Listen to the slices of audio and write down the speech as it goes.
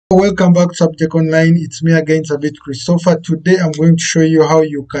Welcome back to Subject Online. It's me again, Sabit Christopher. Today I'm going to show you how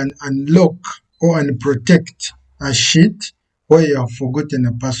you can unlock or unprotect a sheet where you have forgotten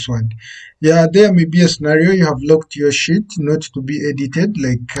a password. Yeah, there may be a scenario you have locked your sheet not to be edited,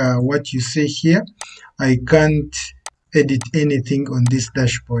 like what you see here. I can't edit anything on this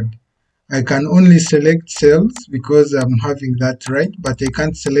dashboard. I can only select cells because I'm having that right, but I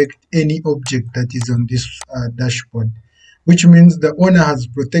can't select any object that is on this dashboard, which means the owner has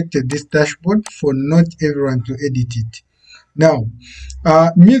protected this dashboard for not everyone to edit it. Now,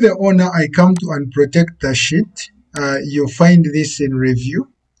 me the owner, I come to unprotect the sheet. You find this in review,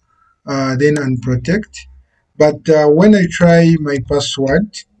 then unprotect. But when I try my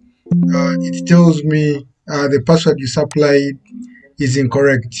password, it tells me the password you supplied is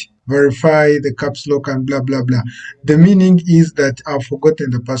incorrect. Verify the caps lock and blah blah blah. The meaning is that I've forgotten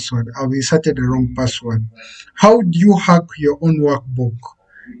the password. I've inserted the wrong password. How do you hack your own workbook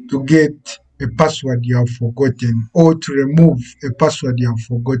to get a password you have forgotten or to remove a password you have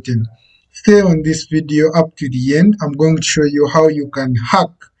forgotten? Stay on this video up to the end. I'm going to show you how you can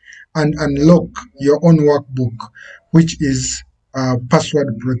hack and unlock your own workbook, which is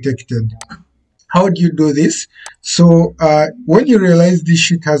password protected. How do you do this? So when you realize this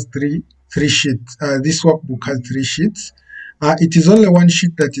sheet has three sheets, this workbook has 3 sheets, it is only one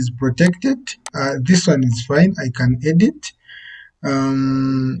sheet that is protected. This one is fine, I can edit.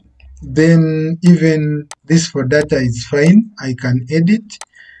 Then even this for data is fine, I can edit.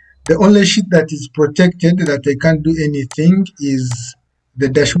 The only sheet that is protected that I can't do anything is the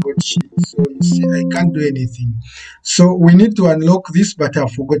dashboard sheet. So you see, I can't do anything. So we need to unlock this, but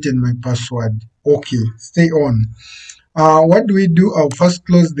I've forgotten my password. Okay, stay on. What do we do? I'll first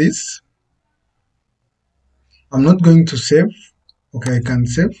close this. I'm not going to save. Okay, I can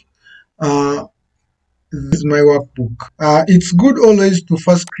save. This is my workbook. It's good always to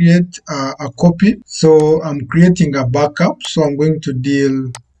first create a copy. So I'm creating a backup. So I'm going to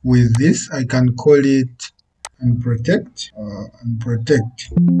deal with this. I can call it unprotect.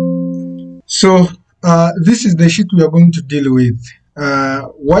 So this is the sheet we are going to deal with.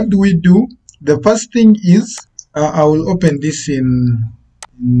 What do we do? The first thing is I will open this in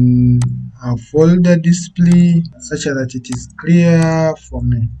a folder display such that it is clear for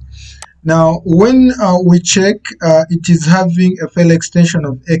me. Now, when we check, it is having a file extension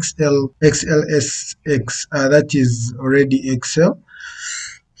of XLSX, that is already Excel.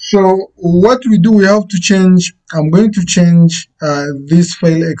 So what we do, we have to change. I'm going to change this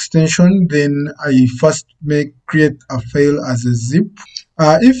file extension. Then I first create a file as a zip.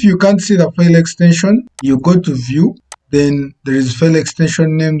 If you can't see the file extension, you go to view. Then there is file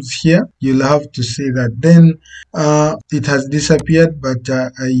extension names here. You'll have to see that. Then it has disappeared, but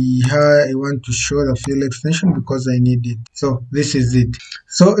I want to show the file extension because I need it. So this is it.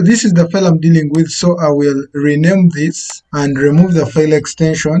 So this is the file I'm dealing with. So I will rename this and remove the file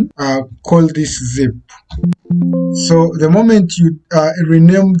extension. Call this zip. So the moment you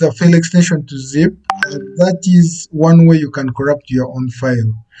rename the file extension to zip, that is one way you can corrupt your own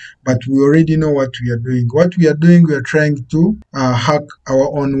file. But we already know what we are doing. What we are doing, we are trying to hack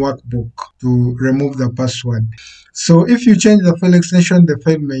our own workbook to remove the password. So if you change the file extension, the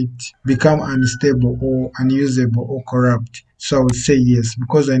file might become unstable or unusable or corrupt. So I would say yes,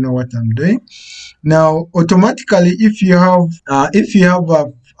 because I know what I'm doing. Now, automatically, if you have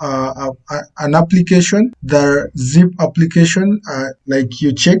an application, the zip application, like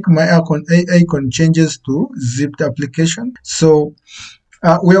you check my icon changes to zipped application. So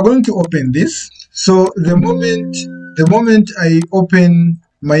we are going to open this. So the moment I open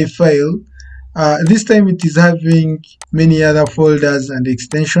my file, this time it is having many other folders and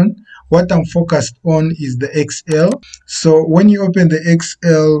extension. What I'm focused on is the XL. So when you open the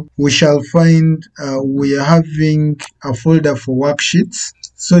XL, we shall find we are having a folder for worksheets.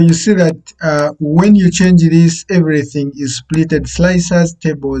 So you see that when you change this, everything is splitted: slicers,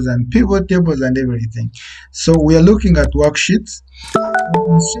 tables, and pivot tables, and everything. So we are looking at worksheets.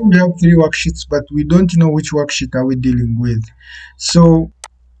 So we have 3 worksheets, but we don't know which worksheet are we dealing with. So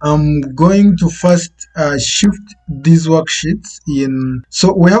I'm going to first shift these worksheets in.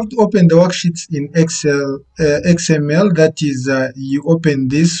 So we have to open the worksheets in XML. That is, you open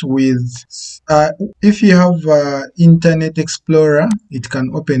this with, if you have Internet Explorer, it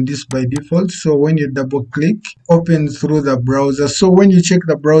can open this by default. So when you double click, open through the browser. So when you check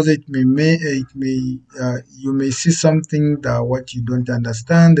the browser, you may see something that what you don't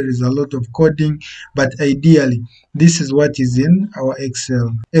understand. There is a lot of coding, but ideally, this is what is in our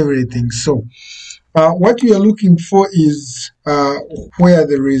Excel, everything. So what we are looking for is where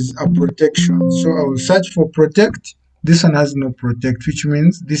there is a protection. So I will search for protect. this one has no protect, which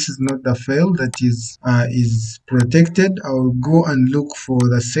means this is not the file that is protected. I will go and look for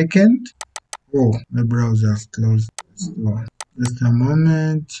the second. Oh, my browser is closed. So, just a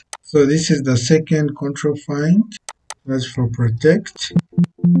moment. So this is the second control find. That's for protect.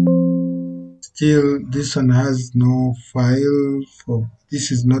 Still, this one has no file for,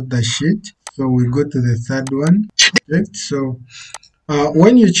 this is not the sheet. So we go to the third one. So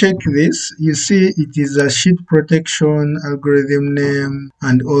when you check this, you see it is a sheet protection, algorithm name,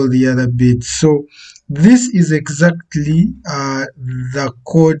 and all the other bits. So this is exactly the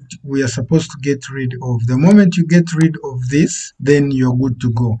code we are supposed to get rid of. The moment you get rid of this, then you're good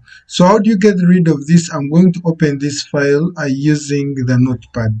to go. So how do you get rid of this? I'm going to open this file using the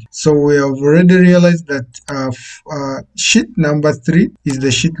notepad. So we have already realized that sheet number 3 is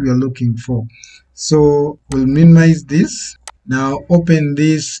the sheet we are looking for. So we'll minimize this. Now open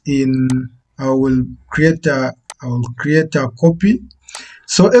this in, I will create a copy.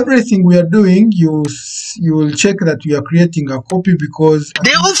 So everything we are doing, you will check that we are creating a copy, because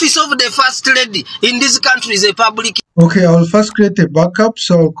the office of the first lady in this country is a public. Okay, I will first create a backup.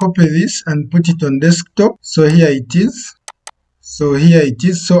 So I'll copy this and put it on desktop. So here it is. So here it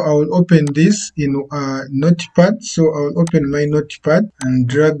is. So I will open this in notepad. So I will open my notepad and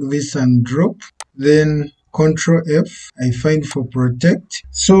drag this and drop. Then Control F, I find for protect.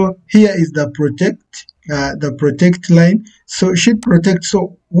 So here is the protect line. So sheet protect.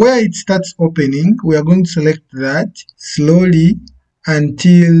 So where it starts opening, we are going to select that slowly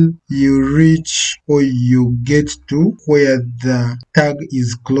until you reach or you get to where the tag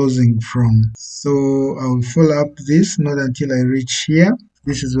is closing from. So I will follow up this, not until I reach here.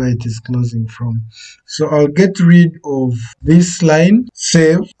 This is where it is closing from. So I'll get rid of this line,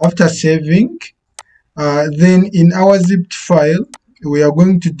 save. After saving, then in our zipped file, we are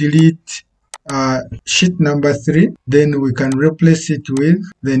going to delete sheet number 3. Then we can replace it with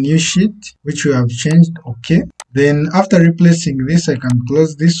the new sheet, which we have changed. Okay. Then after replacing this, I can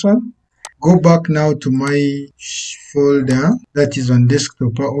close this one. Go back now to my folder that is on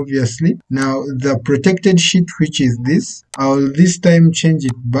desktop, obviously. Now the protected sheet, which is this, I'll this time change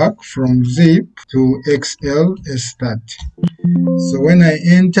it back from zip to XL start. So when I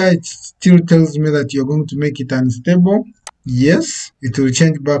enter, it still tells me that you're going to make it unstable. Yes, it will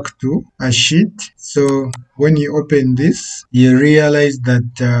change back to a sheet. So when you open this, you realize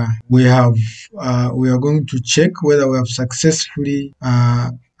that we are going to check whether we have successfully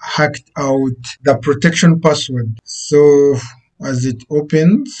hacked out the protection password. So as it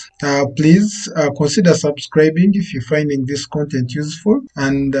opens, please consider subscribing if you're finding this content useful,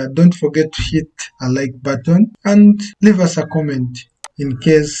 and don't forget to hit a like button and leave us a comment in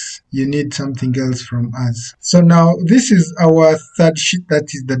case you need something else from us. So now this is our third sheet, that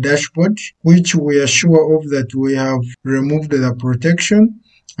is the dashboard, which we are sure of that we have removed the protection,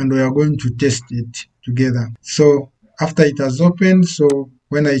 and we are going to test it together. So after it has opened, so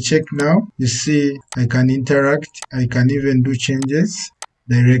when I check now, you see I can interact, I can even do changes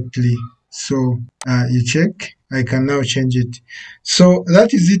directly. So you check, I can now change it. So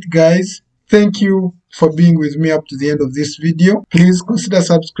that is it, guys. Thank you for being with me up to the end of this video. Please consider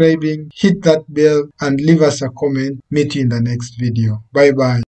subscribing, hit that bell, and leave us a comment. Meet you in the next video. Bye bye.